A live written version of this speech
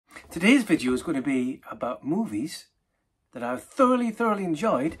Today's video is going to be about movies that I've thoroughly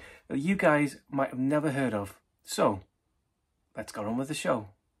enjoyed that you guys might have never heard of. So, let's get on with the show.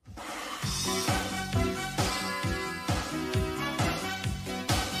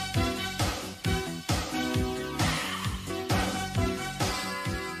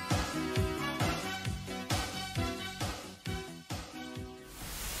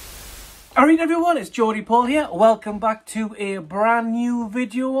 Alright everyone, it's Geordie Paul here. Welcome back to a brand new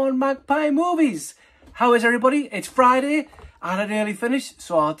video on Magpie Movies. How is everybody? It's Friday. I had an early finish,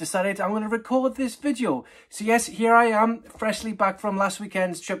 so I decided I'm going to record this video. So yes, here I am, freshly back from last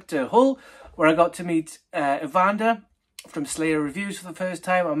weekend's trip to Hull, where I got to meet Evander from Slayer Reviews for the first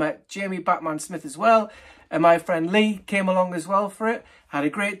time. I met Jamie Batman Smith as well, and my friend Lee came along as well for it. Had a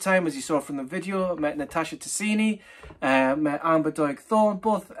great time, as you saw from the video. Met Natasha Ticini, met Amber Doig-Thorne,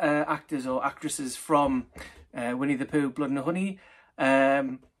 both actors or actresses from Winnie the Pooh, Blood and Honey.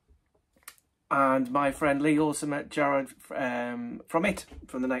 And my friend Lee also met Jared from It,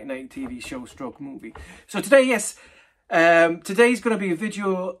 from the 1990 TV show stroke movie. So today, yes, today's going to be a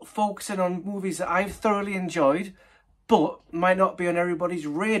video focusing on movies that I've thoroughly enjoyed, but might not be on everybody's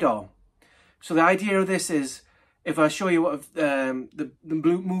radar. So the idea of this is, if I show you what the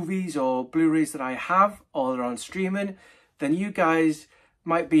movies or Blu-rays that I have, or they're on streaming, then you guys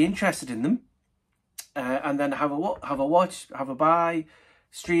might be interested in them, and then have a watch, have a buy,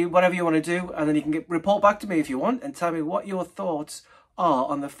 stream, whatever you want to do, and then you can report back to me if you want and tell me what your thoughts are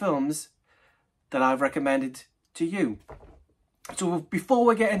on the films that I've recommended to you. So before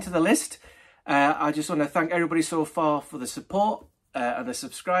we get into the list, I just want to thank everybody so far for the support and the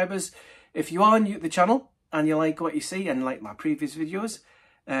subscribers. If you are new to the channel and you like what you see and like my previous videos,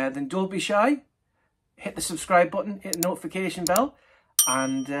 then don't be shy. Hit the subscribe button, hit the notification bell,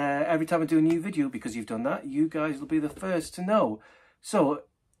 and every time I do a new video, because you've done that, you guys will be the first to know. So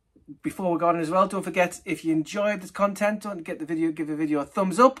before we go on as well, don't forget, if you enjoyed this content, don't give the video a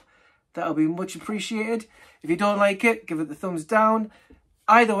thumbs up. That'll be much appreciated. If you don't like it, give it the thumbs down.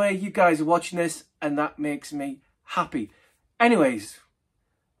 Either way, you guys are watching this and that makes me happy. Anyways,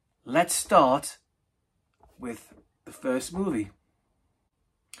 let's start with the first movie.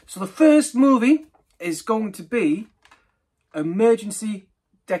 So the first movie is going to be Emergency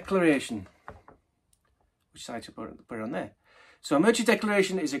Declaration. Which side to put it on there? So Emergency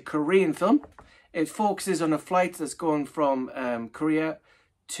Declaration is a Korean film. It focuses on a flight that's going from Korea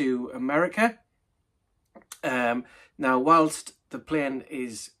to America. Now, whilst the plane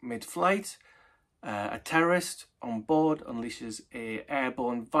is mid-flight, a terrorist on board unleashes an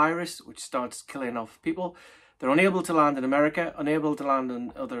airborne virus which starts killing off people. They're unable to land in America, unable to land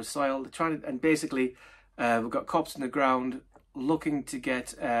on other soil. They're trying to, and basically we've got cops on the ground looking to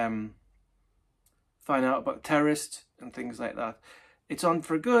get find out about terrorists and things like that. It's on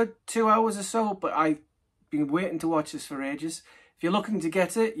for a good 2 hours or so, but I've been waiting to watch this for ages. If you're looking to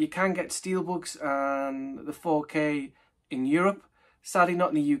get it, you can get Steelbooks and the 4K in Europe. Sadly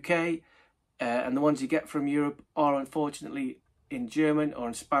not in the UK. And the ones you get from Europe are unfortunately in German or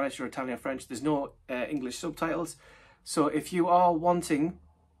in Spanish or Italian or French. There's no English subtitles. So if you are wanting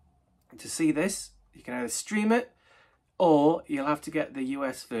to see this, you can either stream it or you'll have to get the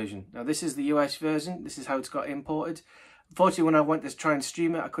US version. Now this is the US version. This is how it's got imported. Unfortunately, when I went to try and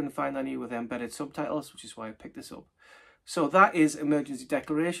stream it, I couldn't find any with embedded subtitles, which is why I picked this up. So that is Emergency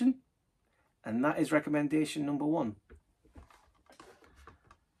Declaration. And that is recommendation number 1.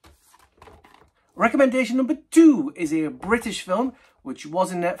 Recommendation number 2 is a British film, which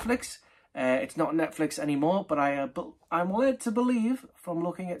was on Netflix. It's not Netflix anymore, but I'm led to believe, from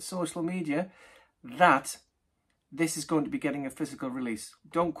looking at social media, that this is going to be getting a physical release.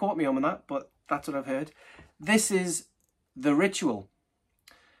 Don't quote me on that, but that's what I've heard. This is The Ritual.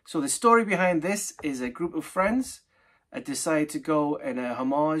 So the story behind this is a group of friends decide to go in a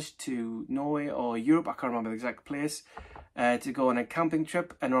homage to Norway or Europe, I can't remember the exact place, to go on a camping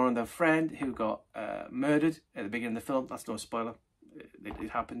trip, and on their friend who got murdered at the beginning of the film. That's no spoiler, it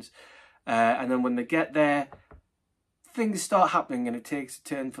happens. And then when they get there, things start happening and it takes a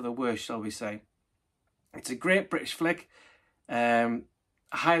turn for the worse, shall we say. It's a great British flick. I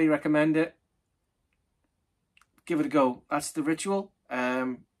highly recommend it. Give it a go. That's The Ritual.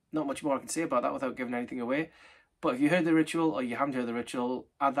 Not much more I can say about that without giving anything away. But if you heard The Ritual or you haven't heard The Ritual,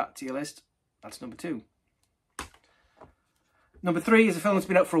 add that to your list. That's number 2. Number 3 is a film that's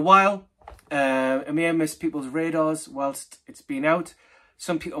been out for a while. It may have missed people's radars whilst it's been out.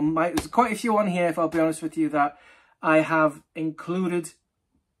 Some people might, there's quite a few on here, if I'll be honest with you, that I have included,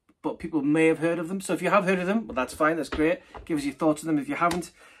 but people may have heard of them. So if you have heard of them, well, that's fine, that's great. Give us your thoughts on them if you haven't.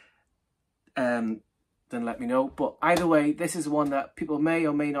 then let me know. But either way, this is one that people may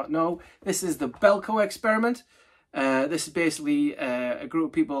or may not know. This is the Belko experiment. This is basically a group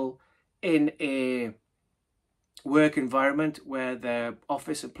of people in a work environment where their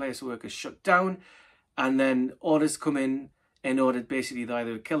office and place of work is shut down, and then orders come in order basically to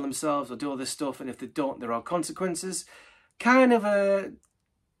either kill themselves or do all this stuff, and if they don't, there are consequences. Kind of a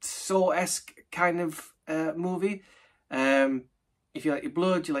Saw-esque kind of movie. If you like your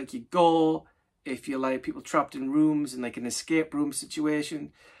blood, you like your gore, if you like people trapped in rooms and like an escape room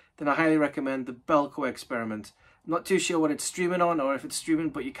situation, then I highly recommend the Belko experiment. I'm not too sure what it's streaming on or if it's streaming,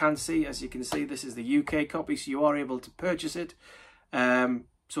 but you can see, as you can see, this is the UK copy, so you are able to purchase it.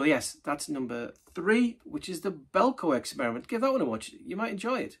 So yes, that's number 3, which is the Belko experiment. Give that one a watch. You might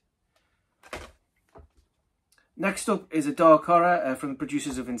enjoy it. Next up is a dark horror from the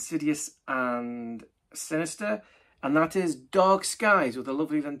producers of Insidious and Sinister, and that is Dark Skies, with a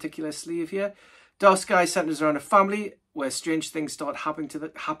lovely lenticular sleeve here. Dark Skies centers around a family where strange things start happening to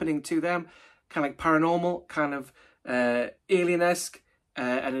them, kind of like paranormal, kind of alien-esque,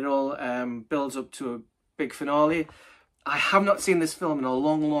 and it all builds up to a big finale. I have not seen this film in a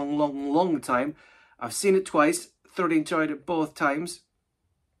long time. I've seen it twice, thoroughly enjoyed it both times.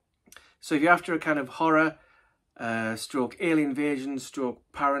 So if you're after a kind of horror, stroke alien invasion, stroke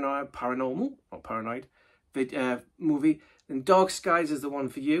paranormal, not paranoid, movie, then Dark Skies is the one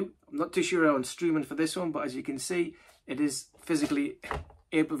for you. I'm not too sure on streaming for this one, but as you can see, it is physically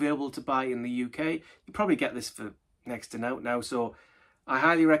available to buy in the UK. You probably get this for next to now, so I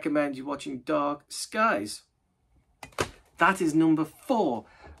highly recommend you watching Dark Skies. That is number 4.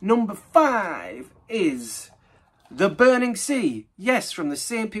 Number 5 is The Burning Sea. Yes, from the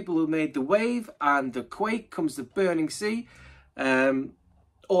same people who made The Wave and The Quake comes The Burning Sea.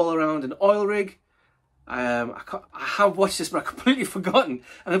 All around an oil rig. I have watched this, but I've completely forgotten.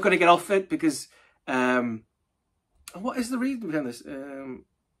 And I've got to get off it because... what is the reason behind this?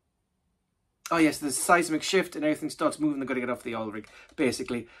 Oh yes, there's a seismic shift and everything starts moving. I've got to get off the oil rig,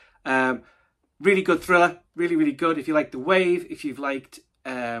 basically. Really good thriller. Really good. If you like The Wave, if you've liked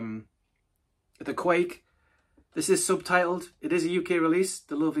The Quake. This is subtitled. It is a UK release.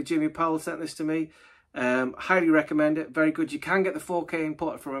 The lovely Jamie Powell sent this to me. Highly recommend it. Very good. You can get the 4K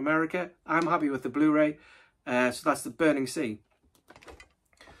imported from America. I'm happy with the Blu-ray. So that's The Burning Sea.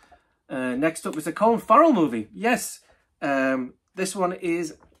 Next up is a Colin Farrell movie. Yes. This one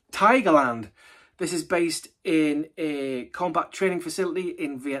is Tigerland. This is based in a combat training facility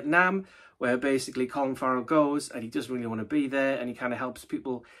in Vietnam, where basically Colin Farrell goes and he doesn't really want to be there, and he kind of helps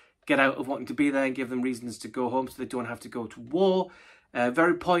people get out of wanting to be there and give them reasons to go home so they don't have to go to war.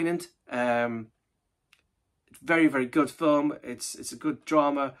 Very poignant. Very good film. It's a good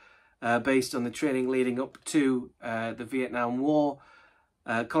drama based on the training leading up to the Vietnam War.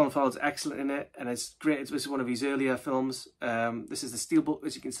 Colin Farrell's excellent in it, and it's great. This is one of his earlier films. This is the Steelbook,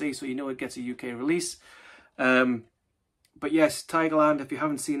 as you can see, so you know it gets a UK release. But yes, Tigerland, if you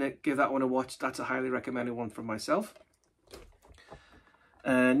haven't seen it, give that one a watch. That's a highly recommended one from myself.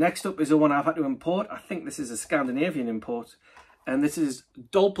 Next up is the one I've had to import. I think this is a Scandinavian import, and this is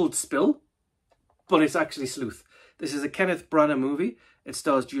Doppelspill, but it's actually Sleuth. This is a Kenneth Branagh movie. It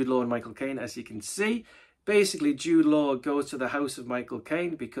stars Jude Law and Michael Caine, as you can see. Basically, Jude Law goes to the house of Michael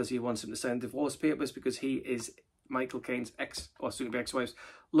Caine because he wants him to sign divorce papers because he is Michael Caine's ex, or soon-to-be ex-wife's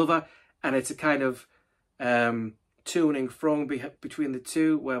lover, and it's a kind of tuning from between the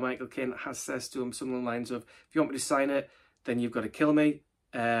two, where Michael Caine says to him something along the lines of, "If you want me to sign it, then you've got to kill me."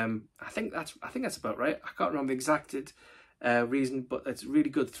 I think that's about right. I can't remember the exact reason, but it's a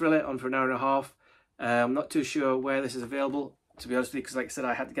really good thriller, on for an hour and a half. I'm not too sure where this is available, to be honest with you, because like I said,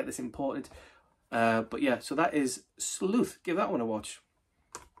 I had to get this imported. But yeah, so that is Sleuth. Give that one a watch.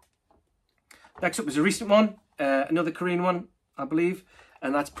 Next up is a recent one, another Korean one, I believe,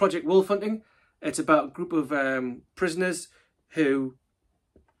 and that's Project Wolf Hunting. It's about a group of prisoners who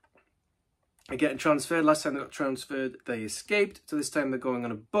are getting transferred. Last time they got transferred, they escaped. So this time they're going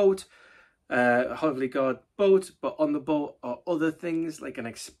on a boat, a heavily guarded boat, but on the boat are other things like an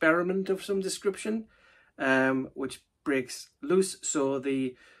experiment of some description, which breaks loose. So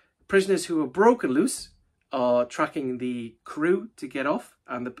the prisoners who are broken loose are tracking the crew to get off,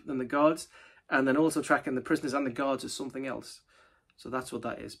 and the guards, and then also tracking the prisoners and the guards as something else. So that's what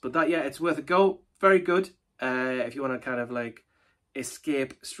that is. But that, yeah, it's worth a go. Very good. If you want to kind of like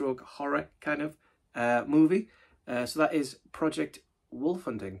escape stroke horror kind of movie. So that is Project Wolf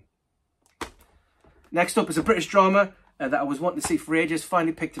Hunting. Next up is a British drama that I was wanting to see for ages.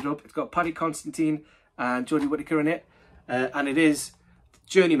 Finally picked it up. It's got Paddy Constantine and Jodie Whittaker in it. And it is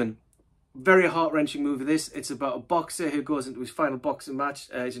Journeyman. Very heart-wrenching movie, this. It's about a boxer who goes into his final boxing match.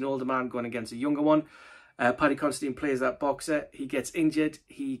 He's an older man going against a younger one. Paddy Considine plays that boxer. He gets injured.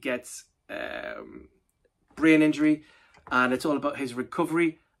 He gets brain injury, and it's all about his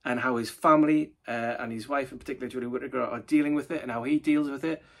recovery and how his family and his wife, in particular Jodie Whittaker, are dealing with it and how he deals with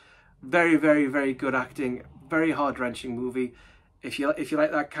it. Very, very, very good acting. Very heart-wrenching movie. If you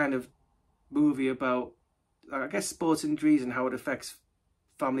like that kind of movie about, I guess, sports injuries and how it affects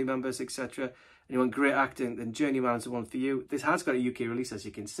family members, etc., and you want great acting, then Journeyman is the one for you. This has got a UK release, as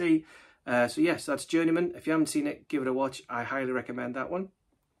you can see. So yes, that's Journeyman. If you haven't seen it, give it a watch. I highly recommend that one.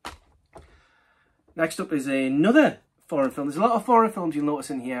 Next up is another foreign film. There's a lot of foreign films you'll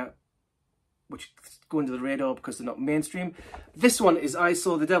notice in here which go under the radar because they're not mainstream. This one is I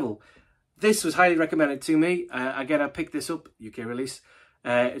Saw the Devil. This was highly recommended to me. Again, I picked this up, UK release.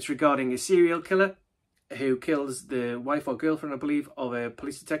 It's regarding a serial killer who kills the wife or girlfriend, I believe, of a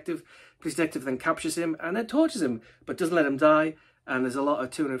police detective. Police detective then captures him and then tortures him, but doesn't let him die. And there's a lot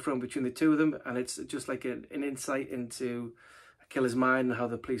of to and fro between the two of them. And it's just like an insight into a killer's mind and how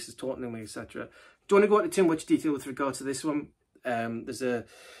the police is taunting him, etc. Don't want to go into too much detail with regard to this one. There's a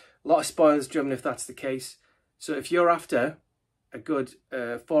lot of spoilers driven if that's the case. So if you're after a good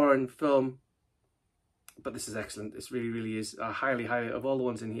foreign film, but this is excellent. This really, really is. Highly, of all the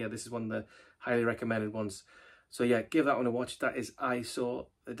ones in here, this is one of the highly recommended ones. So yeah, give that one a watch. That is I Saw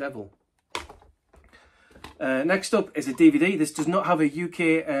the Devil. Next up is a DVD. This does not have a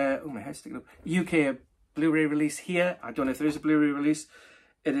UK, oh my head's sticking up, UK Blu-ray release here. I don't know if there is a Blu-ray release.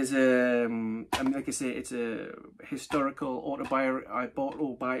 It is I mean, like I say, it's a historical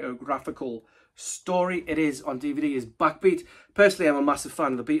autobiographical story. It is on DVD, is Backbeat. Personally, I'm a massive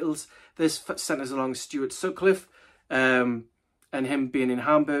fan of the Beatles. This centres along Stuart Sutcliffe and him being in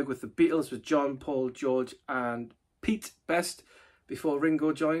Hamburg with the Beatles, with John, Paul, George and Pete Best, before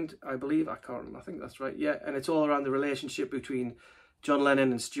Ringo joined, I believe. I can't remember, I think that's right, yeah. And it's all around the relationship between John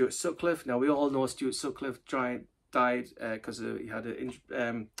Lennon and Stuart Sutcliffe. Now, we all know Stuart Sutcliffe died because he had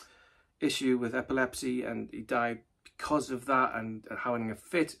an issue with epilepsy, and he died because of that and having a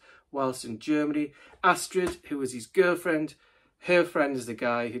fit whilst in Germany. Astrid, who was his girlfriend, her friend is the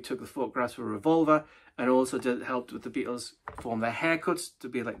guy who took the photographs with a revolver and also helped with the Beatles form their haircuts to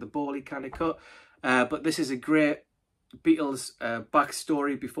be like the bally kind of cut. But this is a great Beatles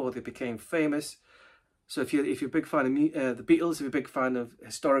backstory before they became famous. So if you're a big fan of the Beatles, if you're a big fan of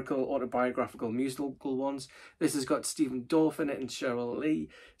historical, autobiographical, musical ones, this has got Stephen Dorff in it and Cheryl Lee.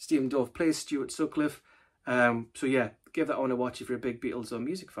 Stephen Dorff plays Stuart Sutcliffe. So yeah, give that one a watch if you're a big Beatles or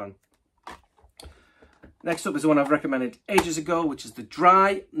music fan. Next up is the one I've recommended ages ago, which is The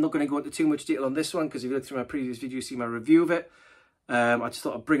Dry. I'm not going to go into too much detail on this one because if you look through my previous video, you see my review of it. I just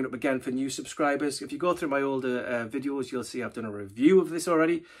thought I'd bring it up again for new subscribers. If you go through my older videos, you'll see I've done a review of this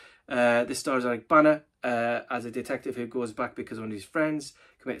already. This stars Eric Bana as a detective who goes back because one of his friends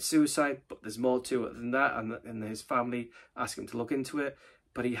committed suicide, but there's more to it than that, and his family ask him to look into it,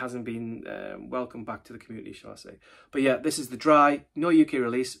 but he hasn't been welcomed back to the community, shall I say. But yeah, this is The Dry, no UK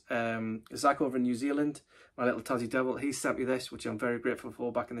release. Zach over in New Zealand, my little Tassie devil, he sent me this, which I'm very grateful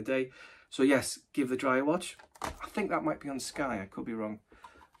for back in the day. So yes, give The Dry a watch. I think that might be on Sky, I could be wrong.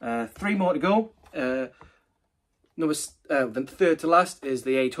 3 more to go. The third to last is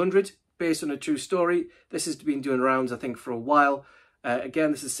The 800, based on a true story. This has been doing rounds, I think, for a while.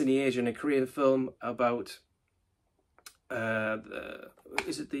 Again, this is Cine Asia, a Korean film about the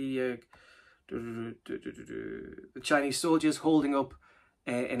Chinese soldiers holding up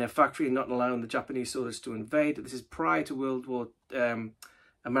in a factory and not allowing the Japanese soldiers to invade. This is prior to World War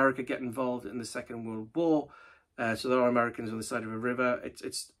America get involved in the Second World War. So there are Americans on the side of a river.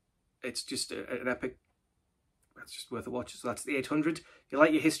 It's just an epic. It's just worth a watch. So that's The 800. You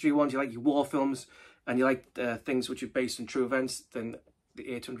like your history ones, you like your war films, and you like things which are based on true events, then The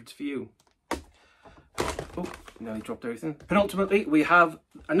 800's for you. Oh, nearly dropped everything. Penultimately, we have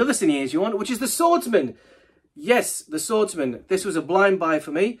another Cine Asia one, which is The Swordsman. Yes, The Swordsman. This was a blind buy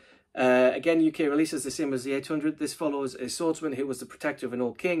for me. Again, UK releases the same as The 800. This follows a swordsman who was the protector of an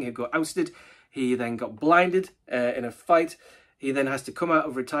old king who got ousted. He then got blinded in a fight. He then has to come out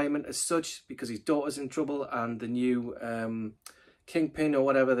of retirement as such because his daughter's in trouble, and the new kingpin or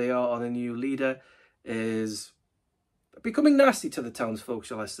whatever they are, or the new leader, is becoming nasty to the townsfolk,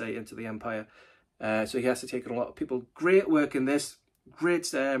 shall I say, and to the empire. So he has to take on a lot of people. Great work in this. Great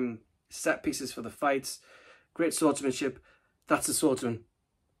set pieces for the fights. Great swordsmanship. That's The Swordsman.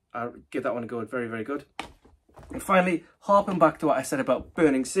 I'll give that one a go. Very, very good. And finally, harping back to what I said about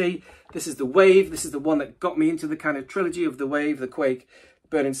Burning Sea, this is The Wave. This is the one that got me into the kind of trilogy of The Wave, The Quake,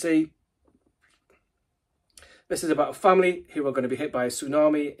 Burning Sea. This is about a family who are going to be hit by a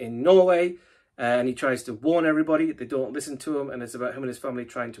tsunami in Norway, and he tries to warn everybody. They don't listen to him, and it's about him and his family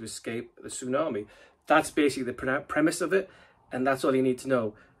trying to escape the tsunami. that's basically the premise of it, and that's all you need to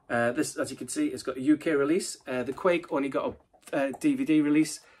know. This, as you can see, it's got a UK release. The Quake only got a DVD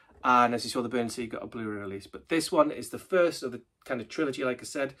release, and as you saw, the Burn Sea got a Blu-ray release. But this one is the first of the kind of trilogy, like I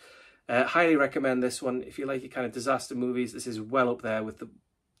said. Highly recommend this one. If you like your kind of disaster movies, this is well up there with the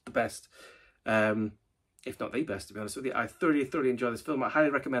best. If not the best, to be honest with you. I thoroughly enjoyed this film. I highly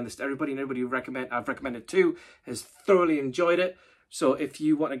recommend this to everybody, and everybody I've recommended to has thoroughly enjoyed it. So if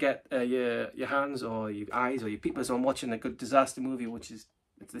you want to get your hands or your eyes or your peepers on watching a good disaster movie,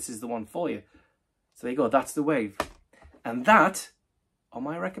 this is the one for you. So there you go, that's The Wave. And that are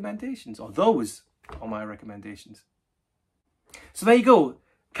my recommendations, or those are my recommendations. So there you go,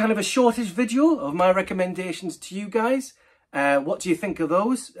 kind of a shortish video of my recommendations to you guys. What do you think of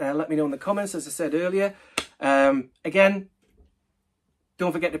those? Let me know in the comments, as I said earlier. Again,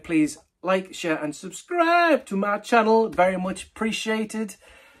 don't forget to please like, share and subscribe to my channel. Very much appreciated.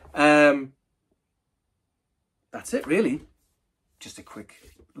 That's it really. Just a quick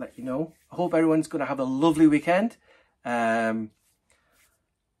let you know. I hope everyone's going to have a lovely weekend. I've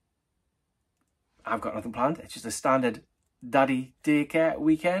got nothing planned. It's just a standard daddy daycare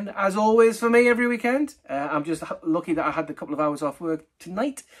weekend, as always for me every weekend. I'm just lucky that I had a couple of hours off work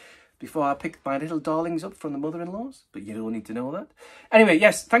tonight before I picked my little darlings up from the mother-in-laws, but you don't need to know that. Anyway,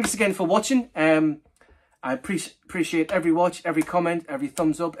 yes, thanks again for watching. I appreciate every watch, every comment, every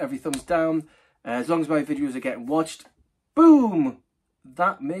thumbs up, every thumbs down. As long as my videos are getting watched, boom,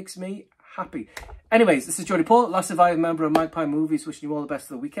 that makes me happy. Anyways, this is Jody Paul, last surviving member of Magpie Movies, wishing you all the best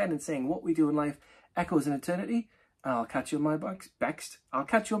for the weekend and saying what we do in life echoes in eternity. And I'll catch you on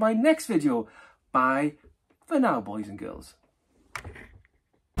my next video. Bye for now, boys and girls.